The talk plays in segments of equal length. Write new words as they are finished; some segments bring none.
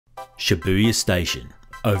Shibuya Station,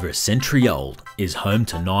 over a century old, is home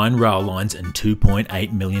to 9 rail lines and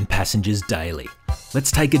 2.8 million passengers daily. Let's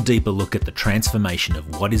take a deeper look at the transformation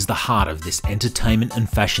of what is the heart of this entertainment and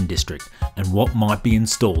fashion district and what might be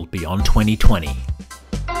installed beyond 2020.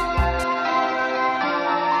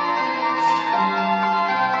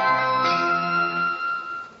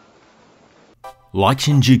 Like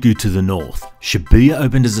Shinjuku to the north, Shibuya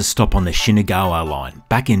opened as a stop on the Shinagawa line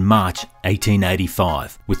back in March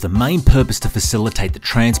 1885, with the main purpose to facilitate the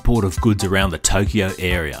transport of goods around the Tokyo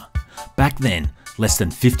area. Back then, less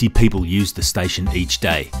than 50 people used the station each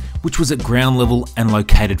day, which was at ground level and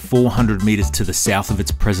located 400 meters to the south of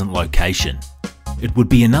its present location. It would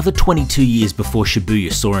be another 22 years before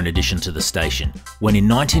Shibuya saw an addition to the station, when in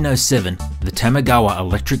 1907, the Tamagawa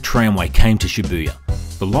electric tramway came to Shibuya.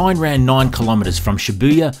 The line ran 9 kilometers from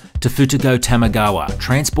Shibuya to Futogo Tamagawa,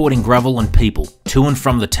 transporting gravel and people to and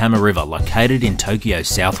from the Tama River located in Tokyo's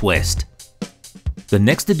southwest. The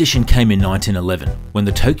next addition came in 1911, when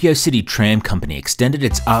the Tokyo City Tram Company extended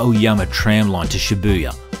its Aoyama tram line to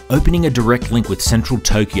Shibuya, opening a direct link with central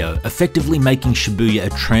Tokyo, effectively making Shibuya a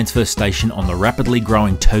transfer station on the rapidly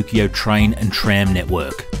growing Tokyo train and tram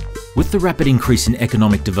network. With the rapid increase in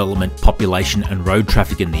economic development, population and road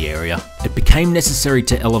traffic in the area, it became necessary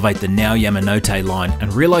to elevate the now Yamanote line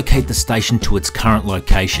and relocate the station to its current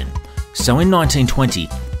location. So in 1920,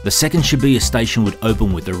 the second Shibuya station would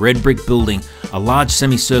open with a red brick building, a large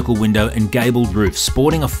semicircle window and gabled roof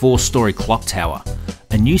sporting a 4-story clock tower.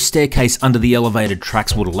 A new staircase under the elevated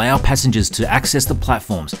tracks would allow passengers to access the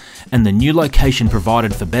platforms, and the new location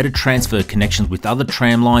provided for better transfer connections with other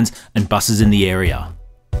tram lines and buses in the area.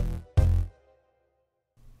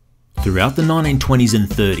 Throughout the 1920s and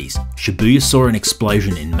 30s, Shibuya saw an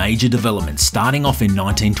explosion in major developments, starting off in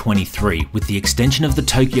 1923 with the extension of the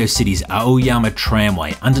Tokyo City's Aoyama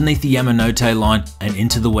tramway underneath the Yamanote line and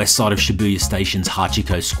into the west side of Shibuya Station's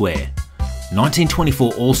Hachiko Square.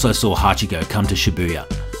 1924 also saw Hachiko come to Shibuya.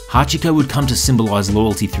 Hachiko would come to symbolise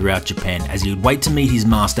loyalty throughout Japan, as he would wait to meet his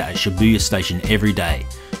master at Shibuya Station every day,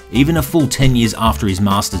 even a full 10 years after his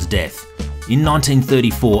master's death. In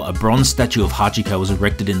 1934, a bronze statue of Hachiko was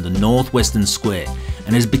erected in the northwestern square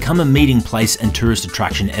and has become a meeting place and tourist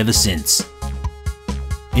attraction ever since.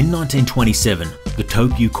 In 1927, the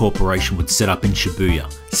Tokyu Corporation would set up in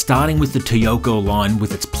Shibuya, starting with the Toyoko line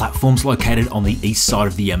with its platforms located on the east side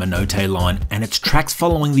of the Yamanote line and its tracks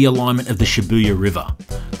following the alignment of the Shibuya River.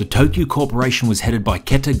 The Tokyu Corporation was headed by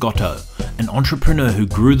Keta Goto, an entrepreneur who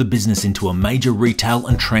grew the business into a major retail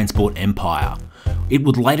and transport empire. It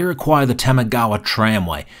would later acquire the Tamagawa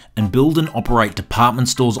tramway and build and operate department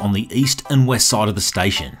stores on the east and west side of the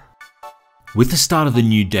station. With the start of the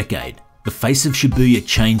new decade, the face of Shibuya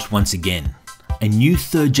changed once again. A new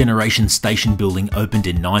third-generation station building opened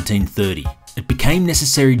in 1930. It became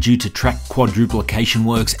necessary due to track quadruplication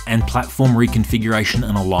works and platform reconfiguration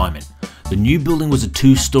and alignment. The new building was a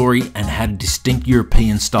 2-story and had a distinct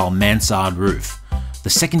European-style mansard roof. The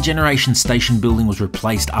second-generation station building was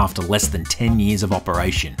replaced after less than 10 years of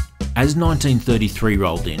operation. As 1933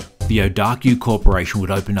 rolled in, the Odakyu Corporation would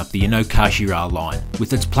open up the Inokashira line,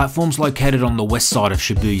 with its platforms located on the west side of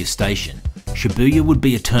Shibuya Station. Shibuya would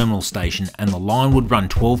be a terminal station and the line would run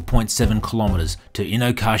 12.7 kilometers to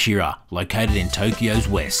Inokashira, located in Tokyo's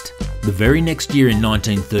west. The very next year in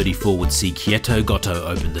 1934 would see Keta Goto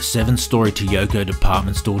open the 7-story Toyoko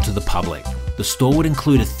department store to the public. The store would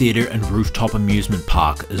include a theatre and rooftop amusement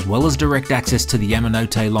park, as well as direct access to the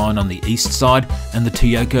Yamanote line on the east side and the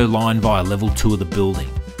Toyoko line via level 2 of the building.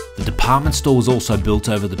 The department store was also built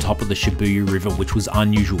over the top of the Shibuya River, which was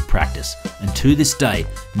unusual practice, and to this day,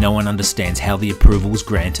 no one understands how the approval was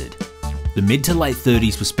granted. The mid to late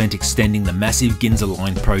 30s were spent extending the massive Ginza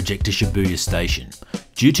Line project to Shibuya Station.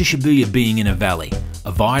 Due to Shibuya being in a valley,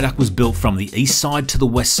 a viaduct was built from the east side to the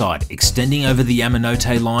west side, extending over the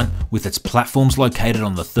Yamanote line with its platforms located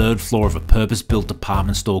on the 3rd floor of a purpose-built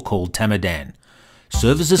department store called Tamadan.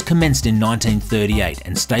 Services commenced in 1938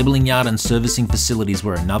 and stabling yard and servicing facilities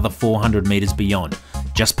were another 400 meters beyond,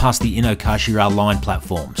 just past the Inokashira line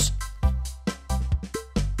platforms.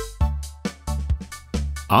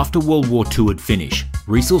 After World War II had finished,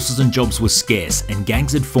 resources and jobs were scarce and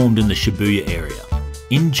gangs had formed in the Shibuya area.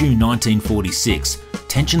 In June 1946,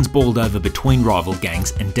 tensions boiled over between rival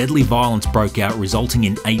gangs and deadly violence broke out, resulting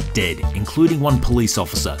in 8 dead, including 1 police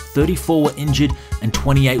officer, 34 were injured and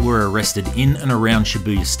 28 were arrested in and around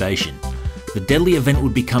Shibuya Station. The deadly event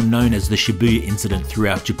would become known as the Shibuya Incident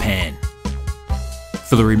throughout Japan.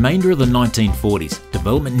 For the remainder of the 1940s,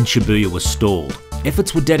 development in Shibuya was stalled,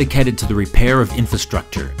 Efforts were dedicated to the repair of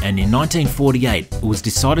infrastructure, and in 1948 it was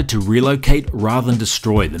decided to relocate rather than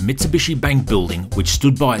destroy the Mitsubishi Bank building, which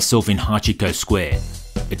stood by itself in Hachiko Square.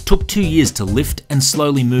 It took 2 years to lift and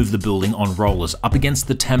slowly move the building on rollers up against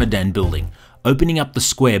the Tamadan building, opening up the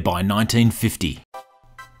square by 1950.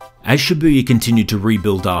 As Shibuya continued to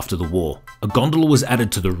rebuild after the war, a gondola was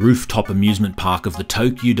added to the rooftop amusement park of the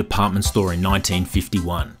Tokyo department store in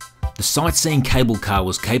 1951. The sightseeing cable car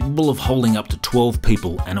was capable of holding up to 12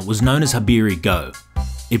 people, and it was known as Habiri Go.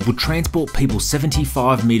 It would transport people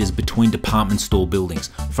 75 metres between department store buildings,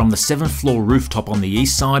 from the 7th floor rooftop on the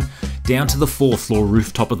east side down to the 4th floor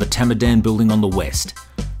rooftop of the Tamadan building on the west.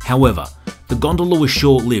 However, the gondola was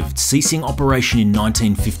short-lived, ceasing operation in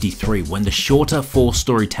 1953 when the shorter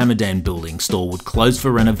 4-storey Tamadan building store would close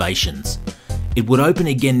for renovations. It would open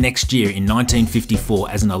again next year in 1954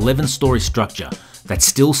 as an 11-storey structure that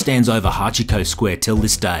still stands over Hachiko Square till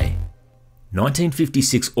this day.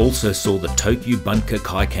 1956 also saw the Tokyo Bunker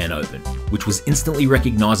Kaikan open, which was instantly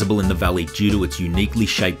recognisable in the valley due to its uniquely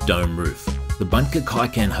shaped dome roof. The Bunker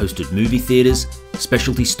Kaikan hosted movie theatres,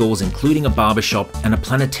 specialty stores including a barbershop, and a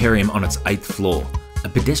planetarium on its 8th floor. A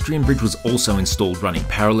pedestrian bridge was also installed running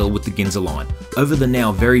parallel with the Ginza line, over the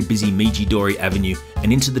now very busy Mijidori Avenue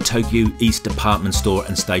and into the Tokyo East department store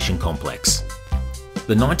and station complex.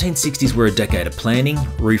 The 1960s were a decade of planning,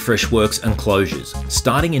 refresh works and closures,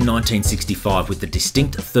 starting in 1965 with the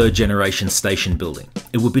distinct third-generation station building.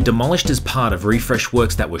 It would be demolished as part of refresh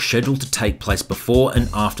works that were scheduled to take place before and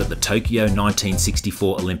after the Tokyo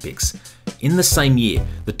 1964 Olympics. In the same year,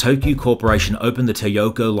 the Tokyo Corporation opened the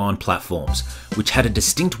Toyoko Line platforms, which had a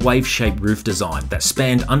distinct wave-shaped roof design that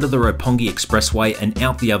spanned under the Roppongi Expressway and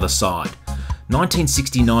out the other side.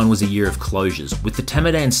 1969 was a year of closures, with the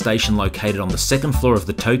Tamadan station located on the 2nd floor of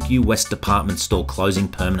the Tokyo West department store closing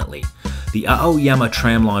permanently. The Aoyama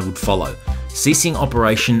tram line would follow, ceasing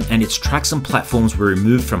operation, and its tracks and platforms were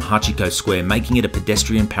removed from Hachiko Square, making it a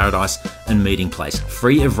pedestrian paradise and meeting place,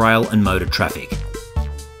 free of rail and motor traffic.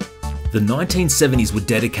 The 1970s were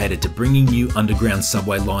dedicated to bringing new underground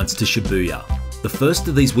subway lines to Shibuya. The first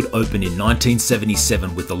of these would open in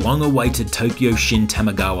 1977 with the long-awaited Tokyo Shin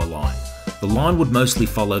Tamagawa line. The line would mostly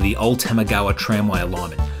follow the old Tamagawa tramway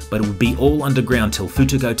alignment, but it would be all underground till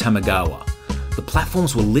Futogo Tamagawa. The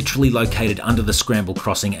platforms were literally located under the scramble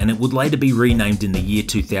crossing, and it would later be renamed in the year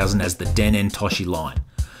 2000 as the Denen Toshi line.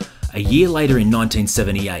 A year later in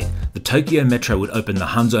 1978, the Tokyo Metro would open the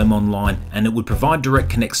Hanzomon line, and it would provide direct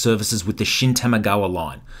connect services with the Shin Tamagawa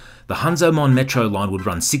line. The Hanzomon Metro line would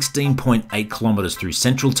run 16.8 kilometers through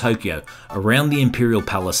central Tokyo, around the Imperial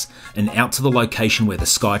Palace, and out to the location where the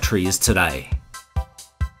Skytree is today.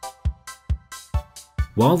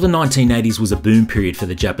 While the 1980s was a boom period for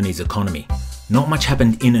the Japanese economy, not much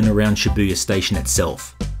happened in and around Shibuya Station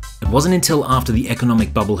itself. It wasn't until after the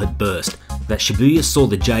economic bubble had burst that Shibuya saw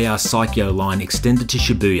the JR Saikyo line extended to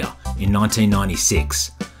Shibuya in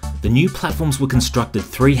 1996. The new platforms were constructed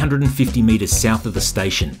 350 metres south of the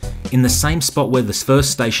station, in the same spot where the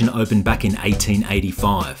first station opened back in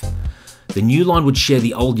 1885. The new line would share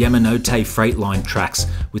the old Yamanote freight line tracks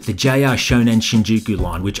with the JR Shonan Shinjuku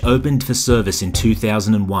line, which opened for service in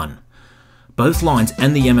 2001. Both lines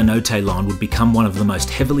and the Yamanote line would become one of the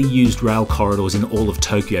most heavily used rail corridors in all of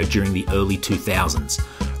Tokyo during the early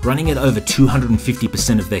 2000s, running at over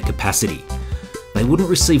 250% of their capacity. They wouldn't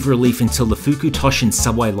receive relief until the Fukutoshin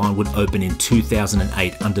subway line would open in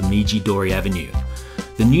 2008 under Mijidori Avenue.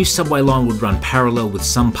 The new subway line would run parallel with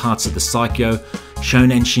some parts of the Saikyo,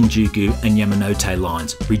 Shonan Shinjuku and Yamanote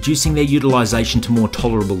lines, reducing their utilisation to more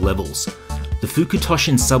tolerable levels. The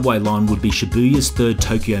Fukutoshin subway line would be Shibuya's third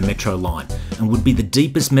Tokyo Metro line and would be the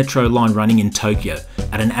deepest metro line running in Tokyo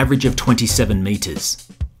at an average of 27 metres.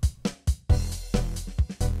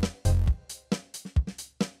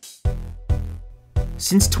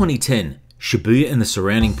 Since 2010, Shibuya and the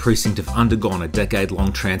surrounding precinct have undergone a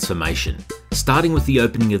decade-long transformation, starting with the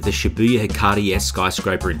opening of the Shibuya Hikarie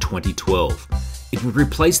skyscraper in 2012. It would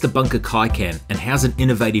replace the Bunker Kaikan and house an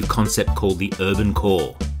innovative concept called the Urban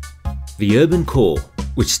Core. The Urban Core,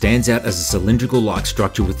 which stands out as a cylindrical-like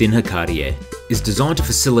structure within Hikarie, is designed to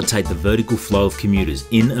facilitate the vertical flow of commuters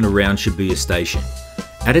in and around Shibuya Station.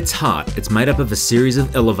 At its heart, it's made up of a series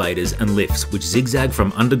of elevators and lifts which zigzag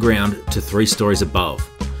from underground to 3 stories above.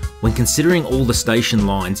 When considering all the station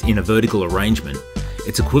lines in a vertical arrangement,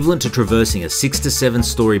 it's equivalent to traversing a 6 to 7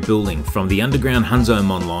 story building from the underground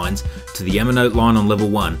Hanzomon lines to the Yamanote line on level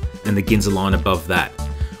 1 and the Ginza line above that.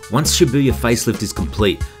 Once Shibuya facelift is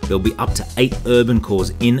complete, there'll be up to 8 urban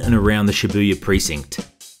cores in and around the Shibuya precinct.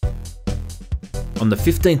 On the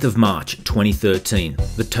 15th of March 2013,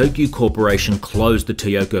 the Tokyu Corporation closed the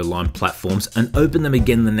Toyoko Line platforms and opened them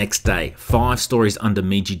again the next day, 5 stories under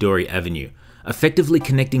Mijidori Avenue, effectively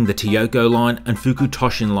connecting the Toyoko Line and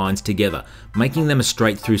Fukutoshin lines together, making them a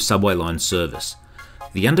straight-through subway line service.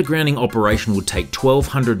 The undergrounding operation would take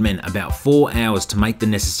 1,200 men about 4 hours to make the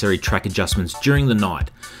necessary track adjustments during the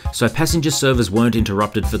night, so passenger service weren't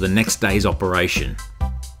interrupted for the next day's operation.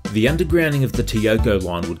 The undergrounding of the Toyoko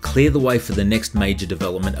Line would clear the way for the next major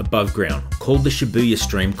development above ground, called the Shibuya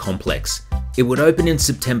Stream Complex. It would open in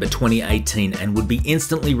September 2018 and would be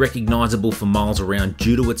instantly recognisable for miles around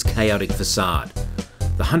due to its chaotic facade.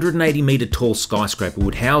 The 180-metre tall skyscraper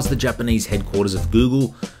would house the Japanese headquarters of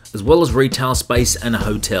Google, as well as retail space and a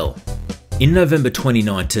hotel. In November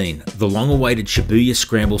 2019, the long-awaited Shibuya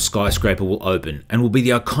Scramble skyscraper will open and will be the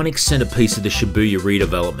iconic centrepiece of the Shibuya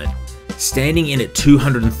redevelopment. Standing in at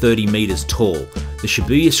 230 metres tall, the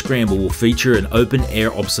Shibuya Scramble will feature an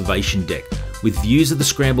open-air observation deck with views of the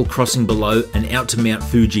Scramble crossing below and out to Mount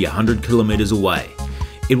Fuji 100 kilometres away.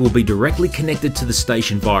 It will be directly connected to the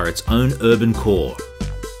station via its own urban core.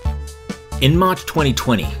 In March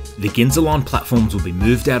 2020, the Ginza Line platforms will be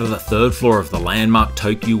moved out of the 3rd floor of the landmark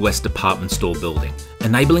Tokyu West department store building,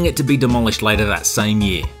 enabling it to be demolished later that same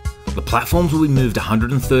year. The platforms will be moved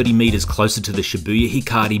 130 metres closer to the Shibuya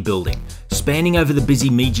Hikari building, spanning over the busy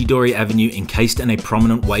Mijidori Avenue encased in a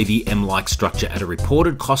prominent wavy M-like structure at a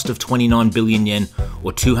reported cost of 29 billion yen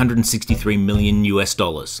or $263 million US.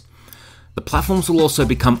 The platforms will also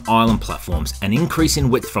become island platforms and increase in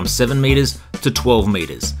width from 7 metres to 12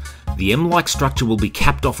 metres. The M-like structure will be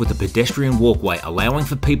capped off with a pedestrian walkway, allowing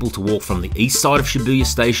for people to walk from the east side of Shibuya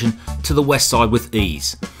Station to the west side with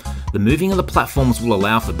ease. The moving of the platforms will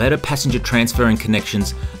allow for better passenger transfer and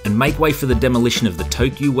connections and make way for the demolition of the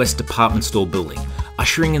Tokyu West department store building,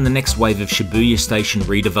 ushering in the next wave of Shibuya Station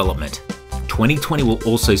redevelopment. 2020 will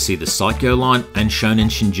also see the Saikyo Line and Shonan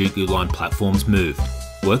Shinjuku Line platforms moved.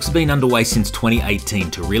 Works have been underway since 2018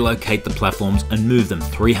 to relocate the platforms and move them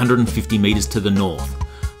 350 metres to the north.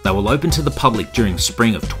 They will open to the public during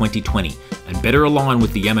spring of 2020 and better align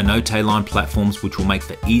with the Yamanote Line platforms, which will make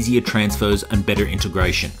for easier transfers and better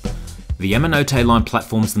integration. The Yamanote Line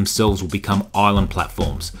platforms themselves will become island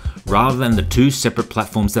platforms, rather than the 2 separate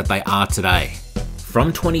platforms that they are today.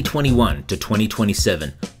 From 2021 to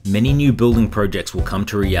 2027, many new building projects will come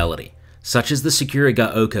to reality, such as the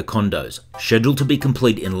Sakuraga-oka condos, scheduled to be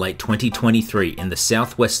complete in late 2023 in the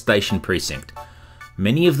Southwest Station precinct.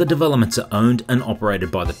 Many of the developments are owned and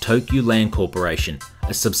operated by the Tokyu Land Corporation,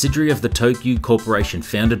 a subsidiary of the Tokyu Corporation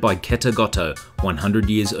founded by Keta Goto 100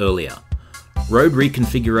 years earlier. Road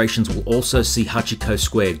reconfigurations will also see Hachiko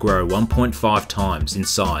Square grow 1.5 times in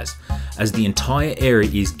size, as the entire area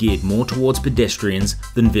is geared more towards pedestrians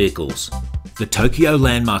than vehicles. The Tokyo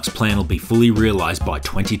Landmarks plan will be fully realised by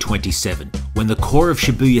 2027, when the core of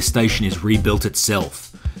Shibuya Station is rebuilt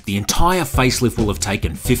itself. The entire facelift will have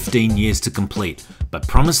taken 15 years to complete, but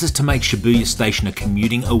promises to make Shibuya Station a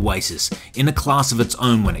commuting oasis in a class of its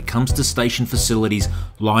own when it comes to station facilities,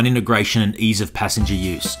 line integration and ease of passenger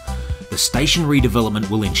use. The station redevelopment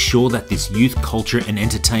will ensure that this youth, culture and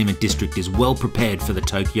entertainment district is well prepared for the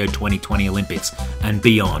Tokyo 2020 Olympics and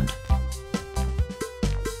beyond.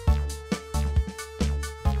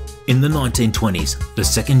 In the 1920s, the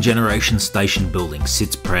second generation station building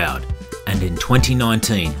sits proud, and in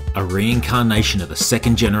 2019, a reincarnation of the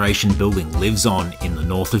second generation building lives on in the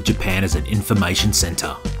north of Japan as an information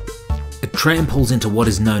centre. A tram pulls into what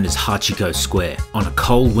is known as Hachiko Square on a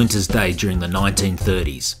cold winter's day during the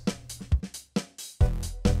 1930s.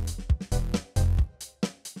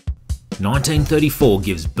 1934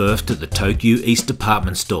 gives birth to the Tokyu East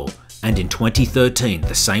department store, and in 2013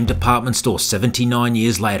 the same department store 79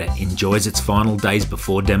 years later enjoys its final days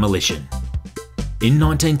before demolition. In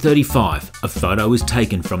 1935, a photo is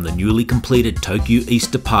taken from the newly completed Tokyu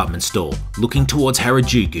East department store looking towards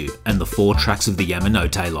Harajuku and the 4 tracks of the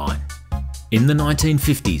Yamanote Line. In the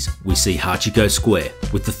 1950s, we see Hachiko Square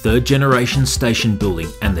with the 3rd generation station building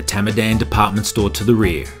and the Tamadan department store to the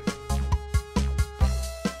rear.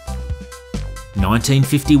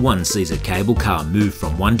 1951 sees a cable car move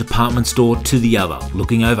from one department store to the other,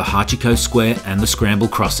 looking over Hachiko Square and the Scramble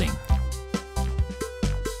Crossing.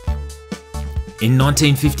 In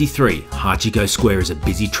 1953, Hachiko Square is a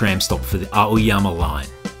busy tram stop for the Aoyama line.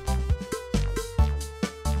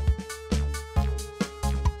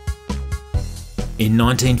 In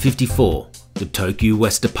 1954, the Tokyu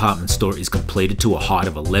West department store is completed to a height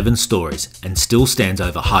of 11 stories and still stands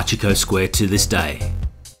over Hachiko Square to this day.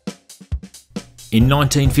 In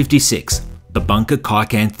 1956, the Bunker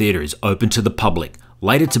Kaikan Theatre is open to the public,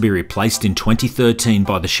 later to be replaced in 2013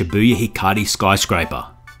 by the Shibuya Hikari skyscraper.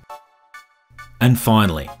 And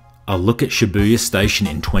finally, a look at Shibuya Station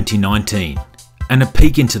in 2019, and a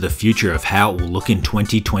peek into the future of how it will look in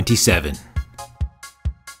 2027.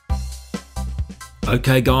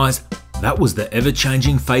 Okay guys, that was the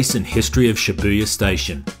ever-changing face and history of Shibuya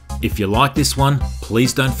Station. If you like this one,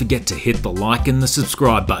 please don't forget to hit the like and the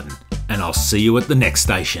subscribe button, and I'll see you at the next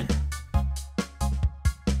station.